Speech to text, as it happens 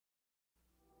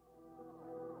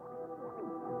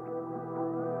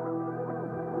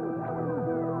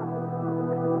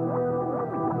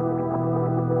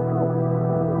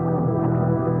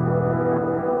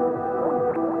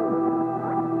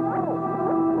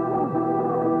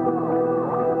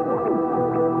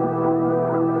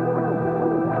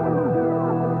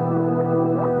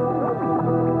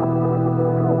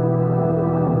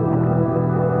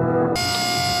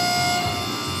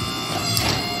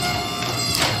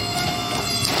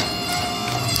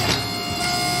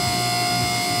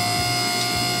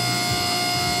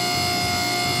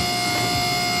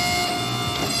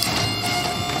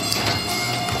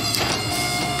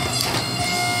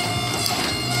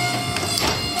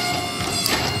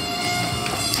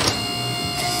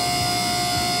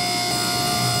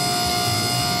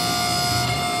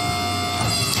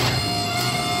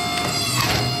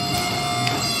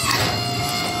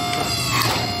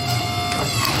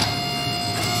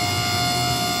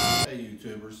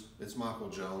YouTubers, it's Michael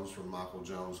Jones from Michael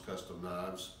Jones Custom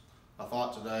Knives. I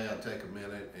thought today I'd take a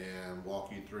minute and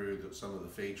walk you through some of the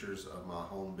features of my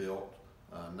home built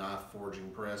knife forging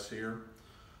press here.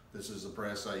 This is the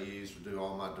press I use to do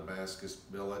all my Damascus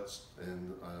billets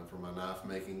and for my knife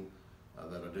making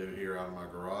that I do here out of my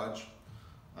garage.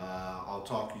 I'll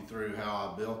talk you through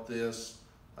how I built this,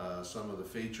 some of the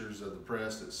features of the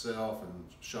press itself, and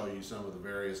show you some of the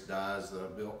various dies that I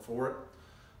built for it.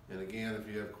 And again, if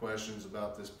you have questions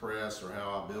about this press or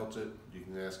how I built it, you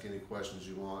can ask any questions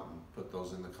you want and put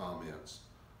those in the comments.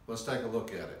 Let's take a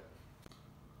look at it.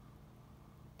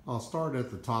 I'll start at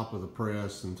the top of the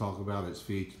press and talk about its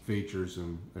features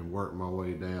and work my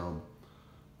way down.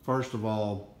 First of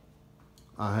all,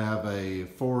 I have a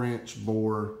 4-inch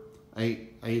bore,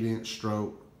 8-inch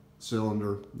stroke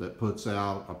cylinder that puts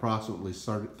out approximately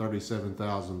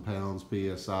 37,000 pounds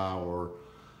PSI, or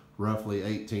roughly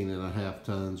 18.5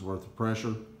 tons worth of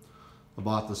pressure. I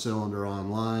bought the cylinder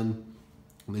online.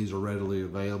 These are readily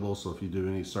available, so if you do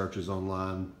any searches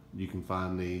online, you can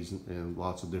find these, and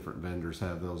lots of different vendors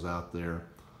have those out there.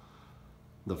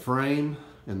 The frame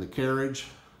and the carriage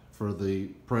for the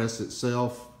press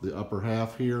itself, the upper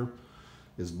half here,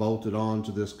 is bolted on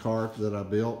to this cart that I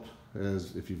built.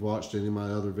 As if you've watched any of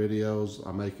my other videos,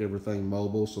 I make everything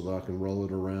mobile so that I can roll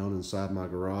it around inside my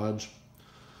garage.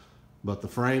 But the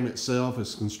frame itself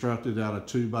is constructed out of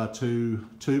 2x2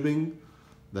 tubing.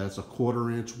 That's a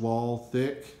 1/4 inch wall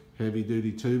thick, heavy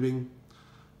duty tubing.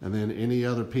 And then any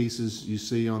other pieces you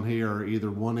see on here are either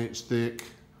 1 inch thick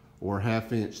or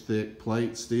 1/2 inch thick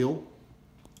plate steel.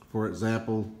 For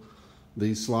example,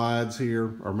 these slides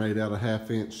here are made out of 1/2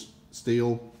 inch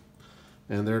steel,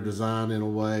 and they're designed in a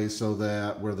way so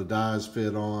that where the dies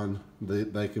fit on,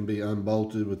 they can be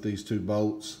unbolted with these 2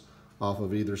 bolts off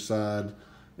of either side.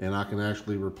 And I can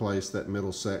actually replace that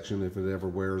middle section if it ever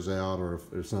wears out, or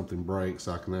if something breaks,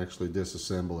 I can actually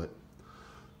disassemble it.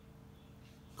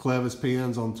 Clevis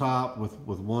pins on top with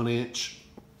 1 inch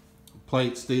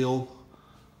plate steel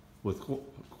with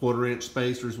 1/4 inch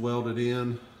spacers welded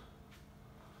in.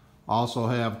 Also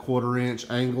have 1/4 inch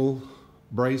angle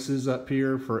braces up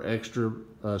here for extra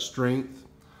strength.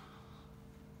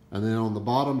 And then on the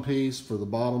bottom piece for the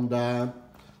bottom die,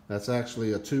 that's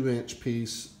actually a 2 inch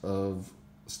piece of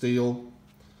steel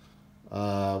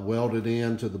welded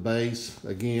into the base,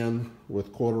 again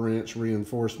with 1/4 inch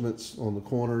reinforcements on the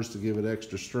corners to give it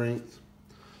extra strength.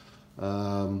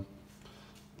 The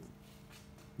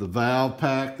valve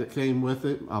pack that came with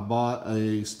it, I bought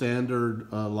a standard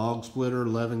log splitter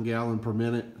 11 gallon per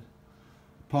minute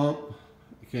pump.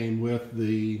 It came with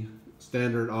the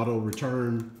standard auto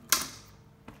return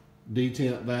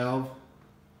detent valve.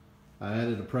 I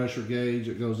added a pressure gauge.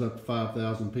 It goes up to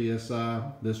 5,000 PSI.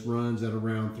 This runs at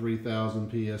around 3,000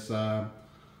 PSI.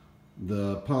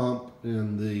 The pump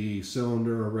and the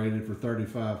cylinder are rated for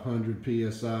 3,500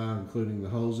 PSI, including the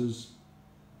hoses.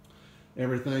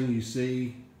 Everything you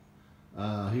see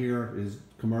here is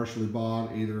commercially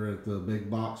bought either at the big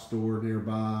box store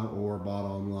nearby or bought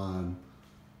online.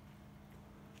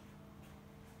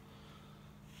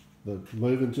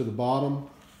 Moving to the bottom,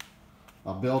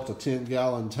 I built a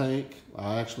 10-gallon tank.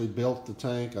 I actually built the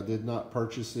tank. I did not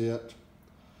purchase it.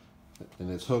 And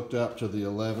it's hooked up to the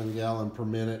 11 gallon per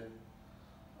minute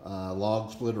log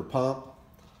splitter pump.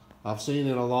 I've seen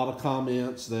in a lot of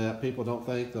comments that people don't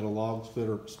think that a log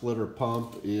splitter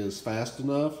pump is fast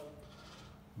enough.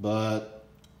 But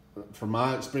from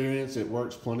my experience, it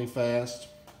works plenty fast.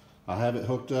 I have it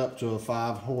hooked up to a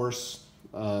 5-horse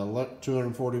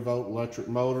 240 volt electric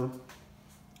motor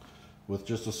with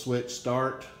just a switch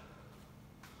start,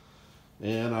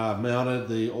 and I mounted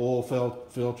the oil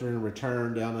filter and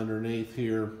return down underneath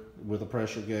here with a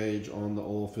pressure gauge on the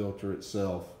oil filter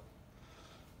itself.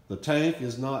 The tank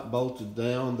is not bolted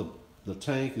down. The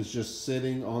tank is just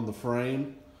sitting on the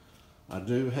frame. I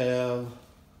do have,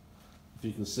 if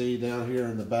you can see down here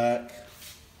in the back,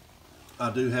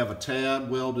 I do have a tab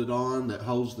welded on that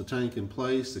holds the tank in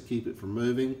place to keep it from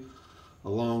moving,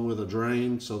 along with a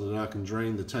drain so that I can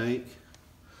drain the tank.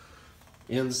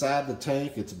 Inside the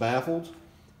tank, it's baffled.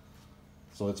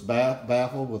 So it's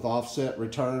baffled with offset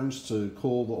returns to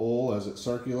cool the oil as it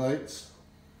circulates.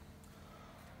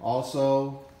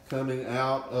 Also, coming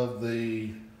out of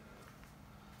the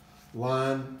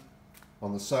line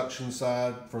on the suction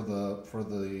side for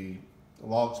the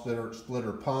log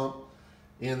splitter pump,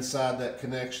 inside that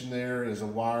connection there is a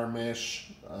wire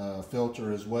mesh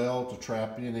filter as well to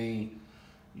trap any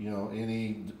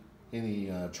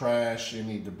trash,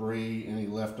 any debris, any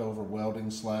leftover welding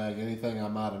slag, anything I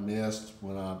might have missed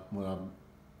when I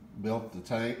built the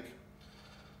tank.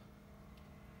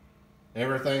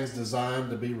 Everything's designed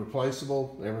to be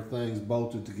replaceable. Everything's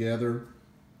bolted together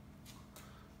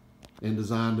and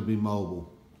designed to be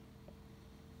mobile.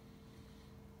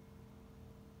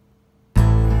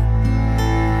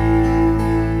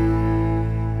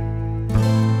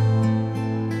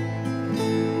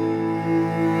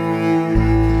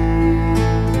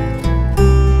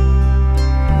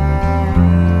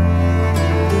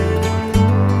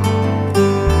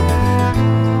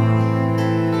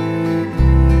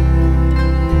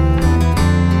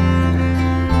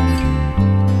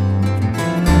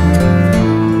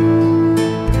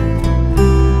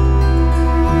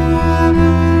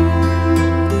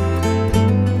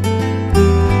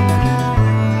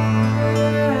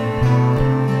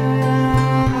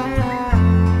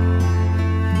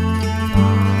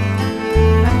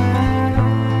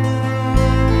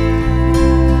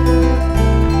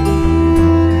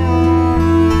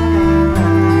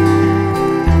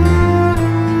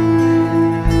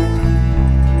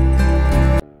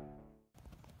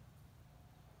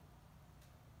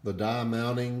 The die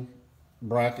mounting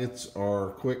brackets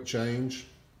are quick change.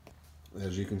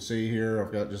 As you can see here,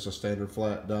 I've got just a standard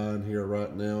flat die in here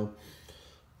right now.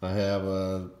 I have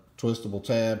a twistable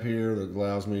tab here that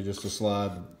allows me just to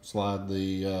slide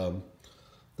the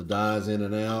dies in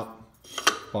and out,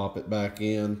 pop it back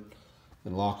in,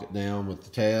 and lock it down with the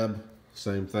tab.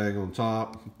 Same thing on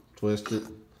top, twist it,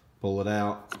 pull it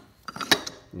out,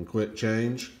 and quick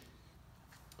change.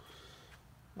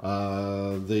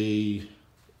 The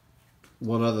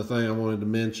one other thing I wanted to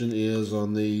mention is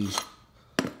on these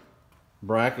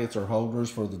brackets or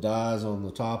holders for the dies on the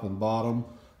top and bottom,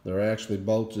 they're actually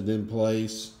bolted in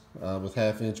place with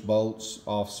 1/2-inch bolts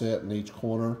offset in each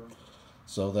corner,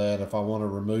 so that if I want to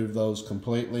remove those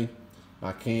completely,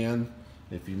 I can.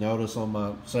 If you notice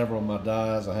on several of my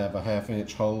dies, I have a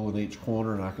 1/2-inch hole in each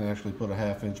corner, and I can actually put a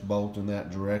 1/2-inch bolt in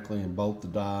that directly and bolt the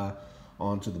die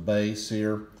onto the base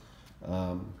here.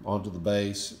 Onto the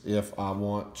base if I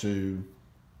want to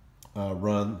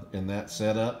run in that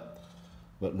setup,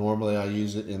 but normally I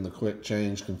use it in the quick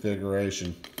change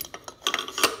configuration.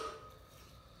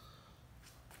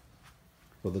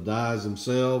 For the dies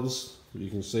themselves, you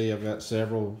can see I've got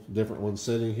several different ones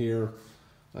sitting here.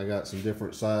 I got some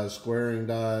different size squaring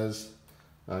dies.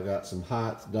 I got some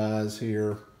height dies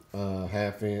here,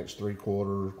 1/2-inch,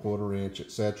 3/4, 1/4-inch,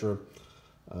 etc.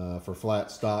 For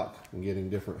flat stock and getting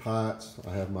different heights.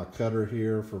 I have my cutter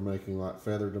here for making like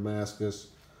feather Damascus.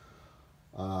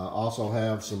 Also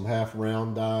have some half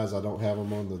round dies. I don't have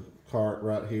them on the cart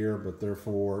right here, but they're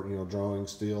for, you know, drawing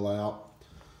steel out.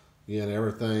 Again,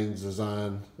 everything's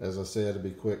designed, as I said, to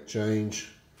be quick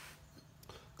change.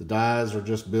 The dies are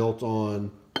just built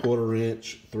on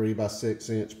 1/4-inch,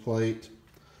 3x6-inch plate.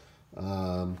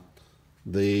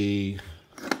 The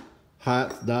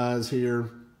height dies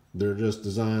here, they're just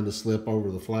designed to slip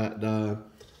over the flat die.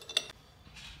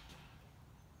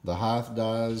 The height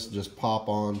dies just pop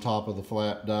on top of the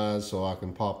flat dies, so I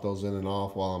can pop those in and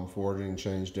off while I'm forging and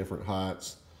change different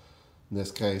heights. In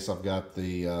this case, I've got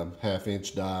the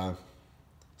 1/2-inch die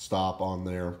stop on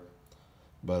there,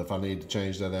 but if I need to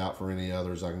change that out for any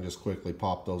others, I can just quickly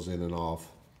pop those in and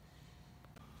off.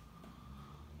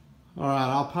 All right,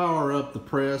 I'll power up the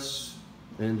press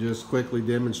and just quickly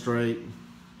demonstrate,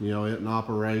 you know, it in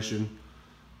operation.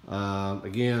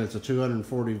 Again, it's a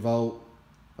 240 volt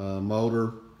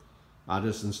motor. I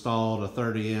just installed a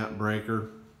 30-amp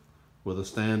breaker with a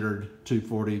standard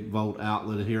 240 volt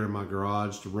outlet here in my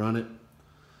garage to run it.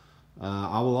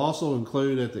 I will also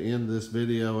include at the end of this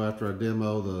video, after I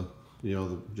demo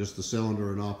just the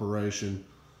cylinder in operation,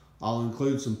 I'll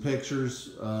include some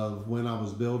pictures of when I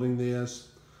was building this.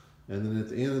 And then at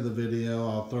the end of the video,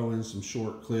 I'll throw in some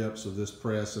short clips of this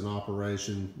press in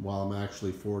operation while I'm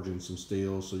actually forging some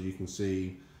steel, so you can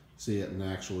see it in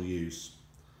actual use.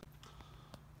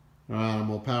 All right, I'm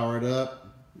gonna power it up.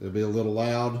 It'll be a little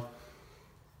loud.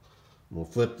 We'll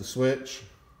flip the switch.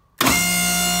 To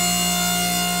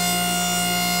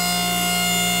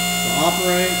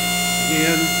operate,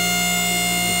 again,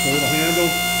 we'll pull the handle.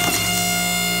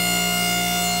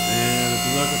 And if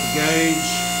you look at the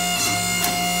gauge,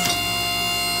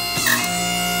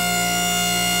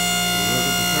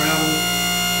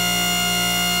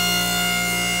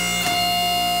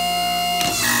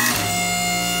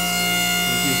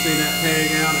 see that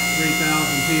peg out at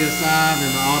 3,000 psi,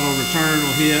 then the auto return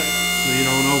will hit, so you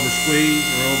don't over squeeze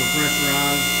or over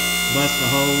pressurize, bust the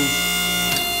hose.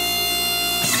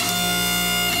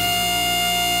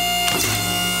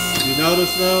 If you notice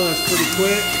though, that's pretty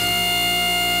quick.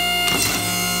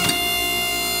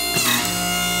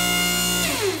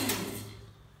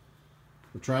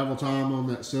 The travel time on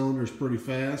that cylinder is pretty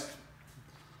fast.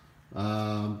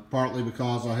 partly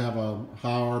because I have a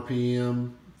high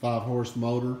RPM 5-horse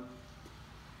motor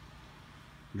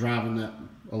driving that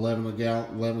 11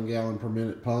 gallon per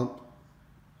minute pump.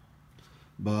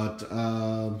 But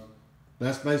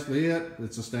that's basically it.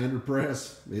 It's a standard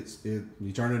press.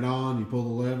 You turn it on, you pull the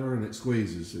lever, and it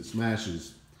squeezes, it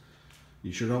smashes.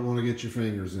 You sure don't want to get your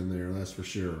fingers in there, that's for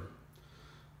sure.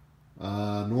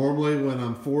 Normally when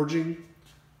I'm forging,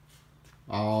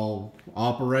 I'll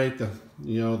operate the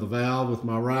valve with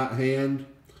my right hand,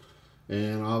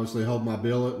 and obviously hold my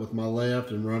billet with my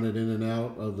left and run it in and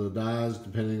out of the dies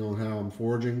depending on how I'm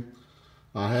forging.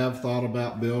 I have thought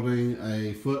about building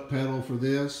a foot pedal for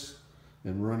this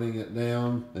and running it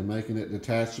down and making it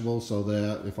detachable so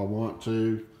that if I want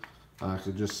to, I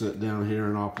could just sit down here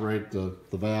and operate the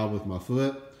valve with my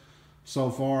foot.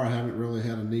 So far, I haven't really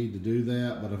had a need to do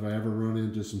that, but if I ever run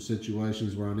into some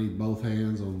situations where I need both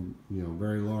hands on a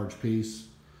very large piece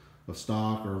of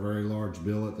stock or a very large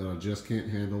billet that I just can't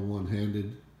handle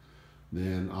one-handed,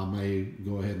 then I may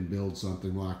go ahead and build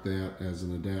something like that as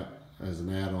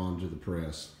an add-on to the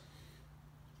press.